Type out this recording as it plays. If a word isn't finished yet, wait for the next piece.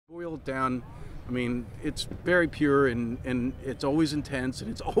distill it down. I mean, it's very pure and it's always intense and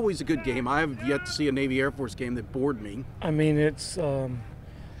it's always a good game. I have yet to see a Navy Air Force game that bored me. I mean, it's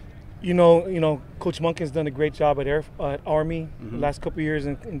you know, Coach Monken's done a great job at Army the last couple of years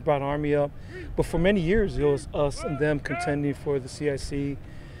and brought Army up. But for many years, it was us and them contending for the CIC.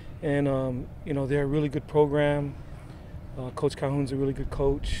 And, you know, they're a really good program. Coach Calhoun's a really good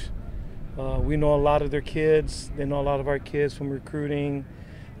coach. We know a lot of their kids. They know a lot of our kids from recruiting.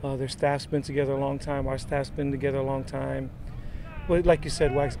 Their staff's been together a long time. Our staff's been together a long time. But like you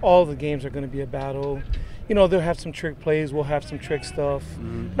said, Wax, all the games are going to be a battle. You know, they'll have some trick plays. We'll have some trick stuff.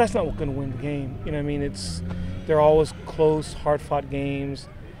 But that's not what's going to win the game. You know what I mean? They're always close, hard-fought games.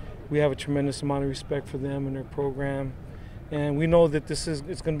 We have a tremendous amount of respect for them and their program. And we know that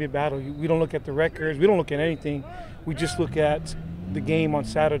it's going to be a battle. We don't look at the records. We don't look at anything. We just look at the game on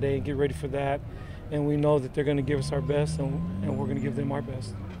Saturday and get ready for that. And we know that they're going to give us our best, and we're going to give them our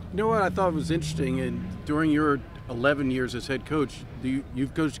best. You know what I thought was interesting, and during your 11 years as head coach,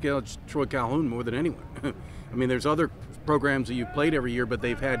 you've coached against Troy Calhoun more than anyone. I mean, there's other programs that you've played every year, but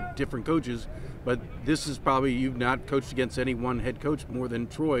they've had different coaches. But this is probably, you've not coached against any one head coach more than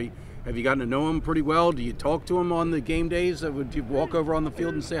Troy. Have you gotten to know him pretty well? Do you talk to him on the game days? Would you walk over on the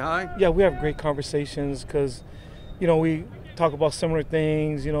field and say hi? Yeah, we have great conversations because, you know, we talk about similar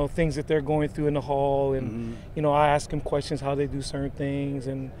things, you know, things that they're going through in the hall. And, you know, I ask them questions how they do certain things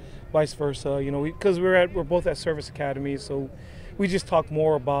and vice versa, you know, because we're both at service academies, so we just talk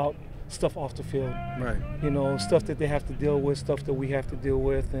more about stuff off the field. Right. You know, stuff that they have to deal with, stuff that we have to deal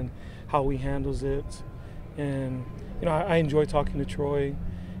with, and how he handles it. And, you know, I enjoy talking to Troy.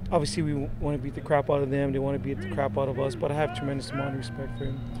 Obviously, we want to beat the crap out of them. They want to beat the crap out of us, but I have a tremendous amount of respect for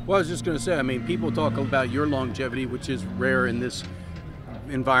him. Well, I was just going to say, I mean, people talk about your longevity, which is rare in this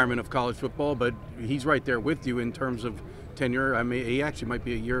environment of college football, but he's right there with you in terms of tenure. I mean, he actually might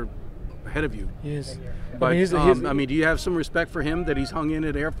be a year ahead of you. Yes. But, I mean, do you have some respect for him that he's hung in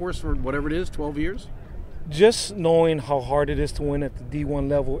at Air Force for whatever it is, 12 years? Just knowing how hard it is to win at the D1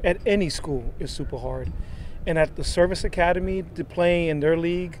 level at any school is super hard. And at the service academy, to play in their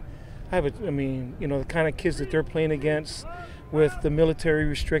league, I mean, you know, the kind of kids that they're playing against with the military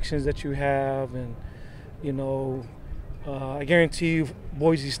restrictions that you have, and, you know, I guarantee you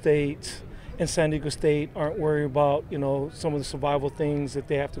Boise State and San Diego State aren't worried about, you know, some of the survival things that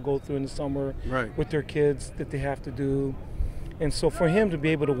they have to go through in the summer with their kids that they have to do. And so for him to be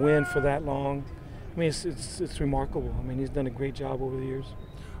able to win for that long, I mean, it's remarkable. I mean, he's done a great job over the years.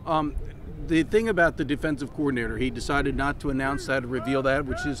 The thing about the defensive coordinator, he decided not to announce that or reveal that,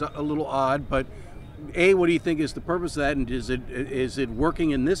 which is a little odd. But A, what do you think is the purpose of that, and is it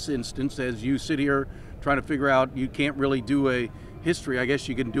working in this instance as you sit here trying to figure out? You can't really do a history. I guess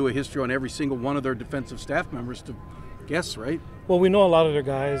you can do a history on every single one of their defensive staff members to guess, right? Well, we know a lot of their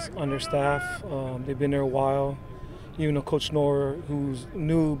guys on their staff. They've been there a while. You know, Coach Knorr, who's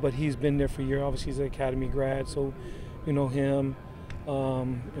new, but he's been there for a year. Obviously, he's an academy grad, so you know him.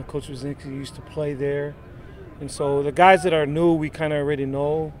 And Coach Wazinski used to play there. And so the guys that are new, we kind of already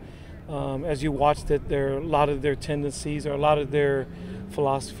know. As you watched it, a lot of their tendencies or a lot of their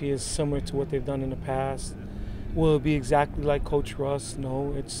philosophy is similar to what they've done in the past. Will it be exactly like Coach Russ?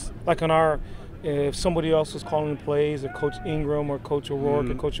 No. It's like on if somebody else was calling the plays, or Coach Ingram or Coach O'Rourke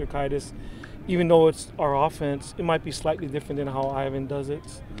or Coach Urquidez, even though it's our offense, it might be slightly different than how Ivan does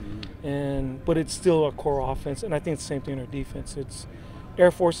it. But it's still a core offense, and I think it's the same thing in our defense. It's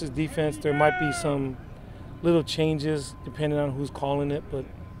Air Force's defense. There might be some little changes depending on who's calling it, but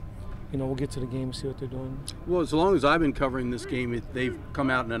you know, we'll get to the game and see what they're doing. Well, as long as I've been covering this game, they've come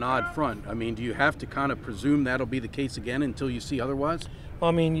out in an odd front. I mean, do you have to kind of presume that'll be the case again until you see otherwise? Well,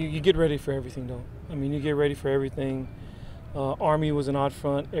 I mean, you get ready for everything, though. I mean, you get ready for everything. Army was an odd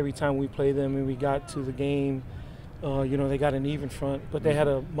front every time we played them, and we got to the game. You know, they got an even front, but they had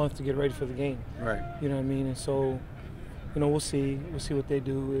a month to get ready for the game. Right. You know what I mean? And so, you know, we'll see. We'll see what they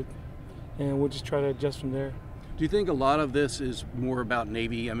do, and we'll just try to adjust from there. Do you think a lot of this is more about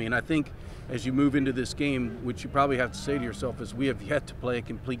Navy? I mean, I think as you move into this game, which you probably have to say to yourself is we have yet to play a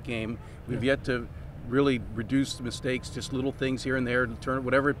complete game. We've yet to really reduce the mistakes, just little things here and there, to turn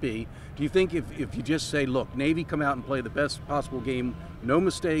whatever it be. Do you think if you just say, look, Navy come out and play the best possible game, no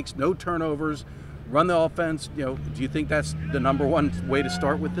mistakes, no turnovers, run the offense, you know, do you think that's the number one way to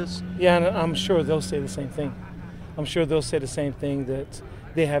start with this? Yeah, and I'm sure they'll say the same thing. I'm sure they'll say the same thing, that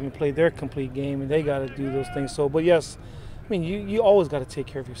they haven't played their complete game and they got to do those things. So, but yes, I mean, you always got to take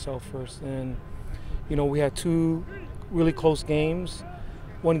care of yourself first. And, you know, we had two really close games.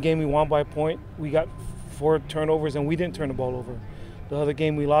 One game we won by a point. We got 4 turnovers and we didn't turn the ball over. The other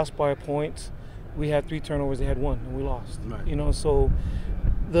game we lost by a point. We had 3 turnovers, they had 1, and we lost. Right. You know, so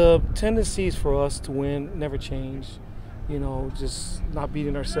The tendencies for us to win never change. You know, just not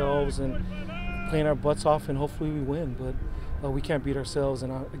beating ourselves and playing our butts off, and hopefully we win. But we can't beat ourselves,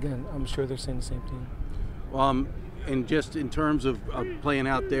 and again, I'm sure they're saying the same thing. And just in terms of playing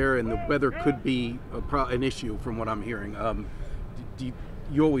out there, and the weather could be an issue from what I'm hearing.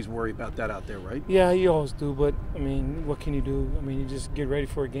 You always worry about that out there, right? Yeah, you always do. But I mean, what can you do? I mean, you just get ready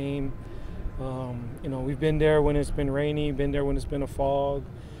for a game. You know, we've been there when it's been rainy, been there when it's been a fog,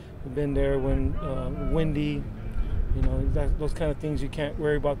 we've been there when windy. You know, those kind of things you can't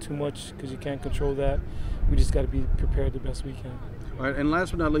worry about too much because you can't control that. We just got to be prepared the best we can. All right, and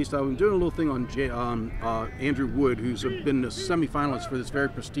last but not least, I'm doing a little thing on Andrew Wood, who's been a semifinalist for this very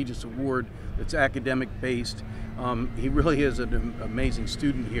prestigious award that's academic-based. He really is an amazing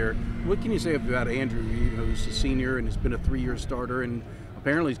student here. What can you say about Andrew, who's a senior and has been a 3-year starter, and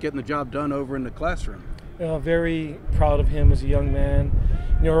apparently he's getting the job done over in the classroom? Very proud of him as a young man.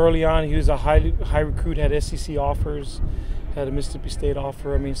 You know, early on he was a high recruit, had SEC offers, had a Mississippi State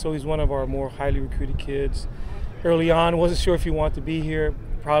offer. I mean, so he's one of our more highly recruited kids. Early on, wasn't sure if he wanted to be here.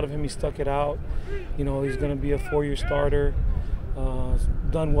 Proud of him, he stuck it out. You know, he's going to be a 4-year starter.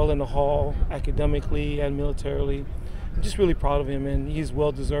 Done well in the hall, academically and militarily. I'm just really proud of him, and he's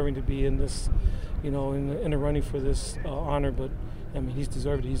well deserving to be in this, you know, in the running for this honor. But I mean, he's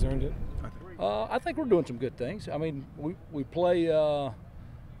deserved it. He's earned it. I think we're doing some good things. I mean, we play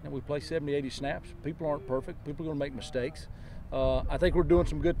 70, 80 snaps. People aren't perfect. People are going to make mistakes. I think we're doing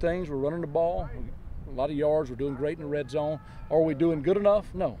some good things. We're running the ball, a lot of yards. We're doing great in the red zone. Are we doing good enough?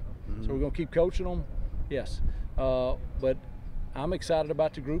 No. Mm-hmm. So we're going to keep coaching them? Yes. But I'm excited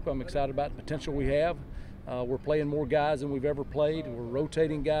about the group. I'm excited about the potential we have. We're playing more guys than we've ever played. We're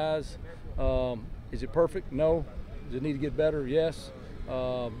rotating guys. Is it perfect? No. Does it need to get better? Yes.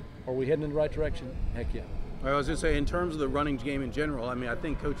 Are we heading in the right direction? Heck yeah. I was going to say, in terms of the running game in general, I mean, I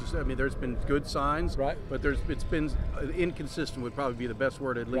think coaches, I mean, there's been good signs, right? But it's been inconsistent would probably be the best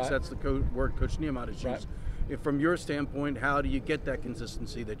word. At least that's the word Coach Niumatalolo has used. Right. From your standpoint, how do you get that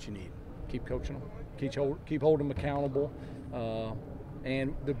consistency that you need? Keep coaching them, keep holding them accountable.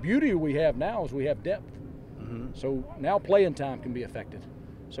 And the beauty we have now is we have depth. Mm-hmm. So now playing time can be affected.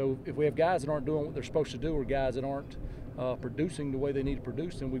 So if we have guys that aren't doing what they're supposed to do, or guys that aren't producing the way they need to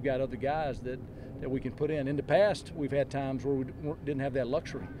produce, then we've got other guys that we can put in. In the past, we've had times where we didn't have that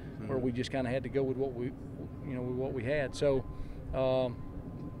luxury, mm-hmm. where we just kind of had to go with what we had. So,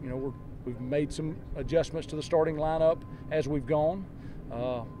 we've made some adjustments to the starting lineup as we've gone.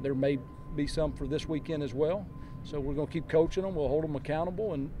 There may be some for this weekend as well. So we're going to keep coaching them. We'll hold them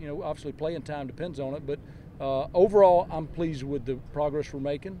accountable, and obviously playing time depends on it. But overall, I'm pleased with the progress we're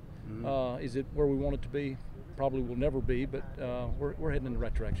making. Mm-hmm. Is it where we want it to be? Probably will never be, but we're heading in the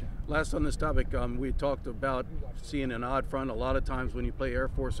right direction. Last on this topic, we talked about seeing an odd front. A lot of times when you play Air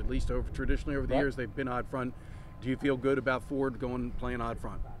Force, at least traditionally over the years, they've been odd front. Do you feel good about Ford playing odd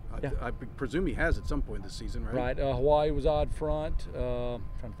front? Yeah. I presume he has at some point this season, right? Right. Hawaii was odd front. Trying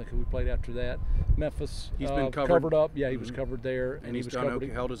to think who we played after that. Memphis. He's been covered up. Yeah, he was covered there, and he was covered.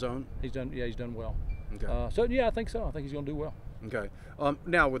 Held his own. He's done. Yeah, he's done well. Okay. So yeah, I think so. I think he's going to do well. Okay.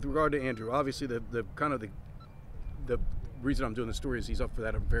 Now, with regard to Andrew, obviously the reason I'm doing the story is he's up for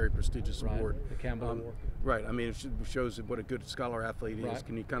that very prestigious award. The Campbell Award. Right. I mean, it shows what a good scholar athlete he is.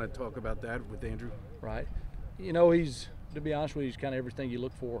 Can you kind of talk about that with Andrew? Right. He's, to be honest with you, he's kind of everything you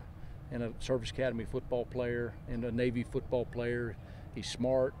look for in a service academy football player, in a Navy football player. He's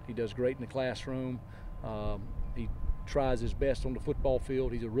smart. He does great in the classroom. He tries his best on the football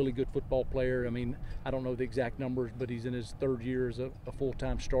field. He's a really good football player. I mean, I don't know the exact numbers, but he's in his 3rd year as a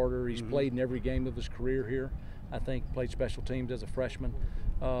full-time starter. He's played in every game of his career here. I think played special teams as a freshman.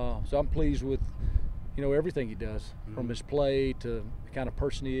 So I'm pleased with, everything he does, from his play to the kind of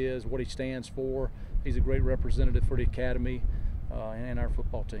person he is, what he stands for. He's a great representative for the academy and our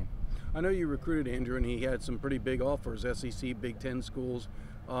football team. I know you recruited Andrew, and he had some pretty big offers, SEC, Big Ten schools.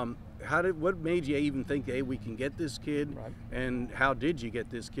 What made you even think, hey, we can get this kid? Right. And how did you get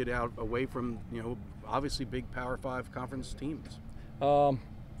this kid out away from, obviously big Power 5 conference teams? For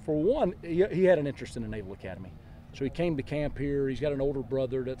one, he had an interest in the Naval Academy. So he came to camp here. He's got an older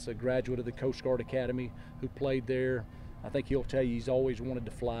brother that's a graduate of the Coast Guard Academy who played there. I think he'll tell you he's always wanted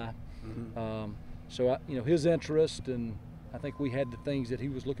to fly. Mm-hmm. So his interest, and I think we had the things that he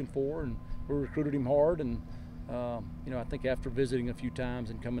was looking for, and we recruited him hard. And I think after visiting a few times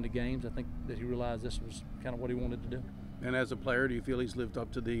and coming to games, I think that he realized this was kind of what he wanted to do. And as a player, do you feel he's lived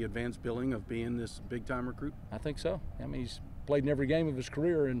up to the advanced billing of being this big-time recruit? I think so. I mean, he's played in every game of his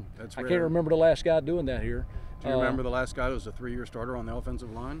career, and I rare. Can't remember the last guy doing that here. Do you remember the last guy who was a 3-year starter on the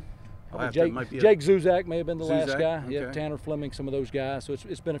offensive line? Jake Zuzak may have been the last guy. Okay. Yeah, Tanner Fleming, some of those guys. So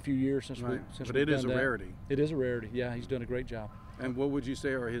it's been a few years since right. But it is a rarity. It is a rarity. Yeah, he's done a great job. And what would you say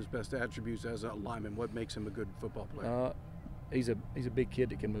are his best attributes as a lineman? What makes him a good football player? He's a big kid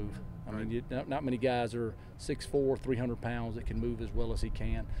that can move. I mean, not many guys are 6'4", 300 pounds that can move as well as he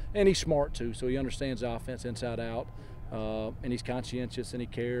can. And he's smart too, so he understands the offense inside out. And he's conscientious and he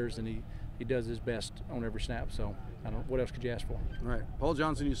cares and he does his best on every snap. So I don't know, what else could you ask for? Right. Paul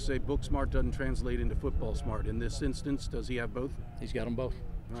Johnson used to say book smart doesn't translate into football smart. In this instance, does he have both? He's got them both.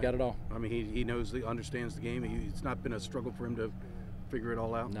 He's got it all. I mean, he understands the game. It's not been a struggle for him to figure it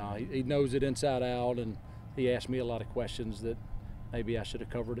all out. No, he knows it inside out, and he asked me a lot of questions that maybe I should have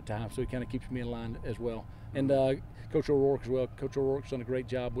covered at times, so he kind of keeps me in line as well. And Coach O'Rourke as well. Coach O'Rourke's done a great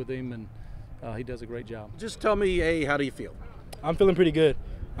job with him, and he does a great job. Just tell me, how do you feel? I'm feeling pretty good.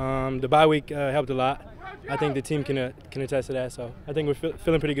 The bye week helped a lot. I think the team can attest to that, so I think we're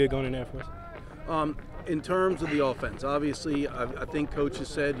feeling pretty good going in there for us. In terms of the offense, obviously, I think Coach has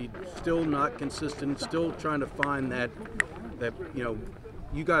said he's still not consistent, still trying to find that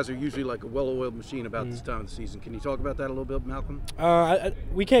you guys are usually like a well-oiled machine about this time of the season. Can you talk about that a little bit, Malcolm?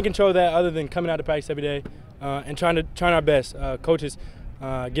 We can't control that other than coming out to practice every day and trying our best. Coach is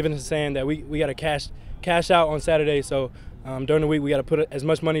giving us a saying that we got to cash out on Saturday, so during the week we got to put as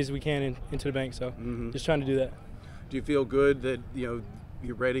much money as we can into the bank. So just trying to do that. Do you feel good that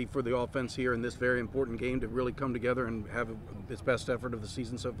you're ready for the offense here in this very important game to really come together and have its best effort of the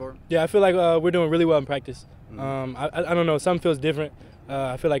season so far? Yeah, I feel like we're doing really well in practice. I don't know, something feels different.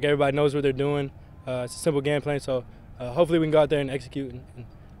 I feel like everybody knows what they're doing. It's a simple game plan, so hopefully we can go out there and execute and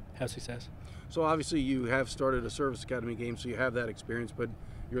have success. So obviously you have started a service academy game, so you have that experience, but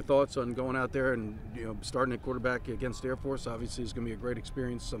your thoughts on going out there and starting at quarterback against Air Force obviously is going to be a great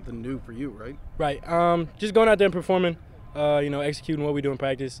experience, something new for you, right? Right. Just going out there and performing, executing what we do in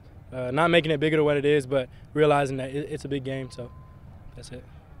practice, not making it bigger than what it is, but realizing that it's a big game, so that's it.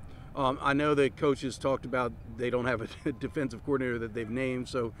 I know that coaches talked about they don't have a defensive coordinator that they've named,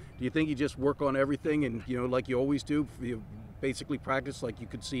 so do you think you just work on everything and, like you always do, you basically practice like you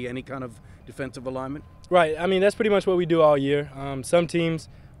could see any kind of defensive alignment? Right. I mean, that's pretty much what we do all year. Some teams,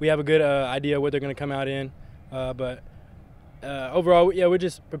 we have a good idea what they're going to come out in, but overall, yeah, we're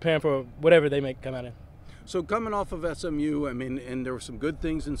just preparing for whatever they may come out in. So coming off of SMU, I mean, and there were some good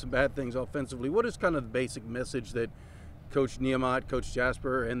things and some bad things offensively, what is kind of the basic message that Coach Niumat, Coach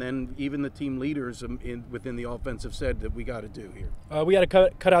Jasper, and then even the team leaders within the offense have said that we got to do here? We got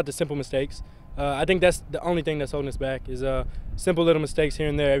to cut out the simple mistakes. I think that's the only thing that's holding us back is simple little mistakes here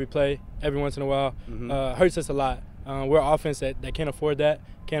and there every play, every once in a while. Hurts us a lot. We're an offense that can't afford that,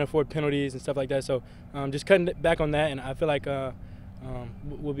 can't afford penalties and stuff like that. So just cutting back on that, and I feel like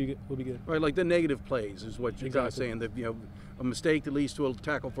we'll be good. Right, like the negative plays is what you're kind of saying. That a mistake that leads to a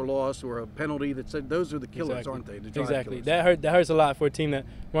tackle for loss or a penalty those are the killers, aren't they? Exactly. That hurts a lot for a team that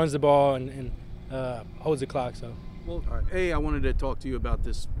runs the ball and holds the clock. So. Well, all right. I wanted to talk to you about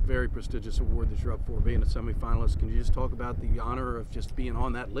this very prestigious award that you're up for, being a semifinalist. Can you just talk about the honor of just being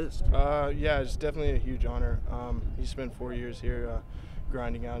on that list? Yeah, it's definitely a huge honor. You spent 4 years here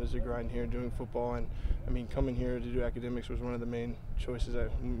grinding out as a grind here, doing football, and I mean, coming here to do academics was one of the main choices,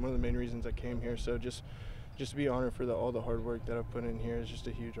 one of the main reasons I came here. So just to be honored for all the hard work that I've put in here is just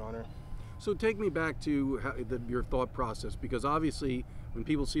a huge honor. So take me back to your thought process, because obviously when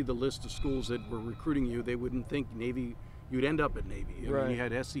people see the list of schools that were recruiting you, they wouldn't think Navy, you'd end up at Navy. I mean, you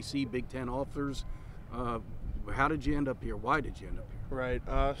had SEC, Big Ten offers. How did you end up here? Why did you end up here? Right.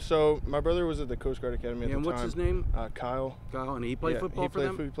 So my brother was at the Coast Guard Academy at the time. And what's his name? Kyle. Kyle, and he played football for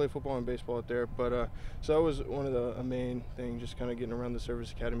them? He played football and baseball out there. But so that was one of the main things, just kind of getting around the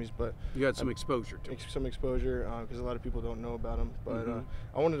service academies. But you had some exposure to some exposure because a lot of people don't know about them. But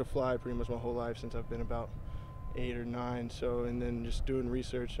I wanted to fly pretty much my whole life since I've been about 8 or 9. So, and then just doing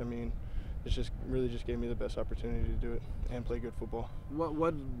research, I mean, it's just really just gave me the best opportunity to do it and play good football.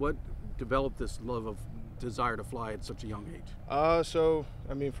 What developed this love of desire to fly at such a young age? So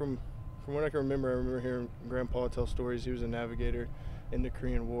I mean, from what I can remember, I remember hearing Grandpa tell stories. He was a navigator in the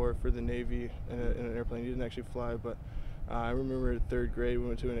Korean War for the Navy in an airplane. He didn't actually fly, but I remember in 3rd grade we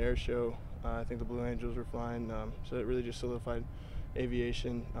went to an air show. I think the Blue Angels were flying, so it really just solidified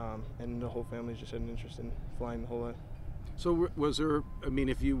aviation, and the whole family just had an interest in flying the whole life. So was there, I mean,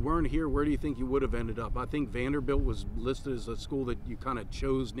 if you weren't here, where do you think you would have ended up? I think Vanderbilt was listed as a school that you kind of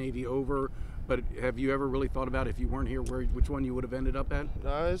chose Navy over, but have you ever really thought about if you weren't here, which one you would have ended up at?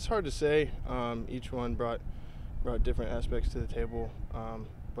 It's hard to say. Each one brought different aspects to the table,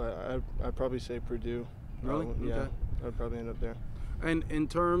 but I'd probably say Purdue. Really? Yeah, I'd probably end up there. And in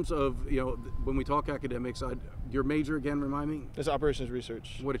terms of, when we talk academics, your major again, remind me? It's operations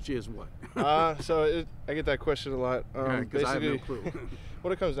research. Which is what? I get that question a lot. Because I have no clue.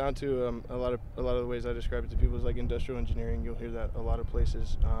 What it comes down to, a lot of the ways I describe it to people is like industrial engineering. You'll hear that a lot of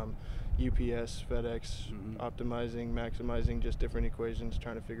places. UPS, FedEx, optimizing, maximizing, just different equations,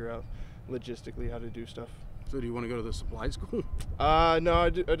 trying to figure out logistically how to do stuff. So do you want to go to the supply school? No, I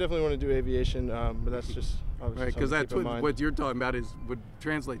definitely want to do aviation, but that's just obviously right, because that's what what you're talking about would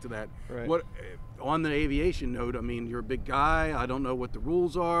translate to that. Right. What on the aviation note? I mean, you're a big guy. I don't know what the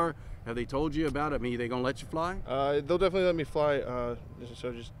rules are. Have they told you about it? I mean, are they gonna let you fly? They'll definitely let me fly.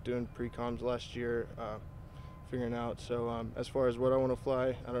 So just doing pre-coms last year, figuring out. So as far as what I want to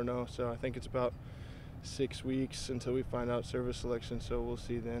fly, I don't know. So I think it's about 6 weeks until we find out service selection. So we'll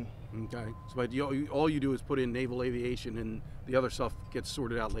see then. Okay. So, but all you do is put in naval aviation, and the other stuff gets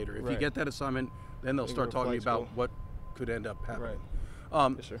sorted out later. If you get that assignment, then they'll start talking about what could end up happening.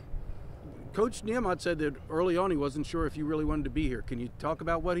 Right. Yes, sir. Coach Niumatalolo said that early on he wasn't sure if you really wanted to be here. Can you talk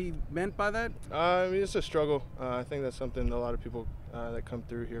about what he meant by that? I mean, it's a struggle. I think that's something a lot of people that come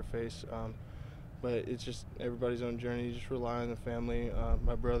through here face. But it's just everybody's own journey. You just rely on the family.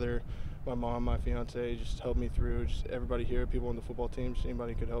 My brother, my mom, my fiance just helped me through. Just everybody here, people on the football team, just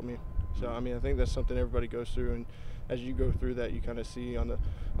anybody could help me. So I mean, I think that's something everybody goes through, and as you go through that, you kind of see on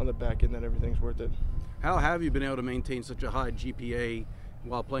the back end that everything's worth it. How have you been able to maintain such a high GPA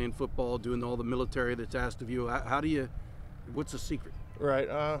while playing football, doing all the military that's asked of you? What's the secret? Right.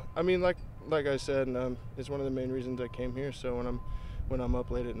 I mean, like I said, it's one of the main reasons I came here. So when I'm up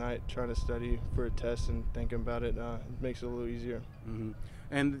late at night trying to study for a test and thinking about it, it makes it a little easier. Mm-hmm.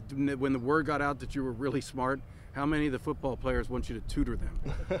 And when the word got out that you were really smart, how many of the football players want you to tutor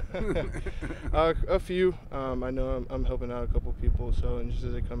them? A few. I know I'm helping out a couple people, so and just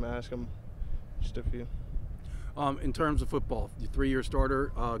as they come ask them, just a few. In terms of football, your 3-year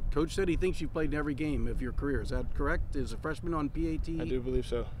starter, Coach said he thinks you've played in every game of your career. Is that correct? Is a freshman on PAT? I do believe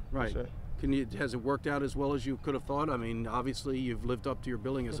so. Right. Yes, Has it worked out as well as you could have thought? I mean, obviously you've lived up to your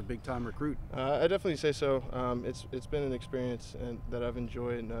billing as a big-time recruit. I definitely say so. It's been an experience that I've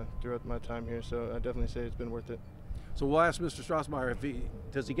enjoyed throughout my time here, so I definitely say it's been worth it. So we'll ask Mr. Strassmeyer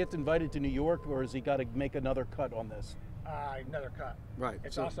does he get invited to New York, or has he got to make another cut on this? Another cut. Right.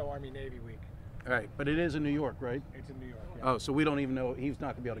 It's also Army-Navy week. All right, but it is in New York, right? It's in New York. Yeah. Oh, so we don't even know, he's not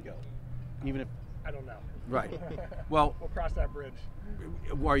going to be able to go, even if. I don't know. Right. Well, we'll cross that bridge.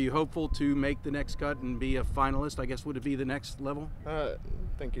 Are you hopeful to make the next cut and be a finalist? I guess would it be the next level? I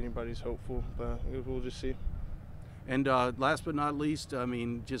think anybody's hopeful, but we'll just see. And last but not least, I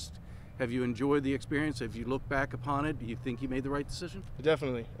mean, just have you enjoyed the experience? Have you looked back upon it? Do you think you made the right decision?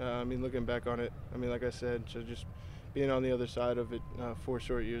 Definitely. I mean, looking back on it, I mean, like I said, so just being on the other side of it 4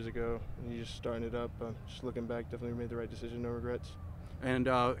 short years ago, and you just starting it up, just looking back, definitely made the right decision, no regrets. And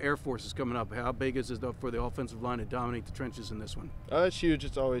Air Force is coming up. How big is it for the offensive line to dominate the trenches in this one? It's huge.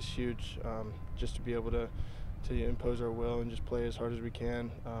 It's always huge. Just to be able to impose our will and just play as hard as we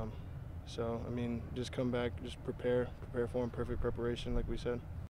can. So, I mean, just come back, just prepare for them, perfect preparation, like we said.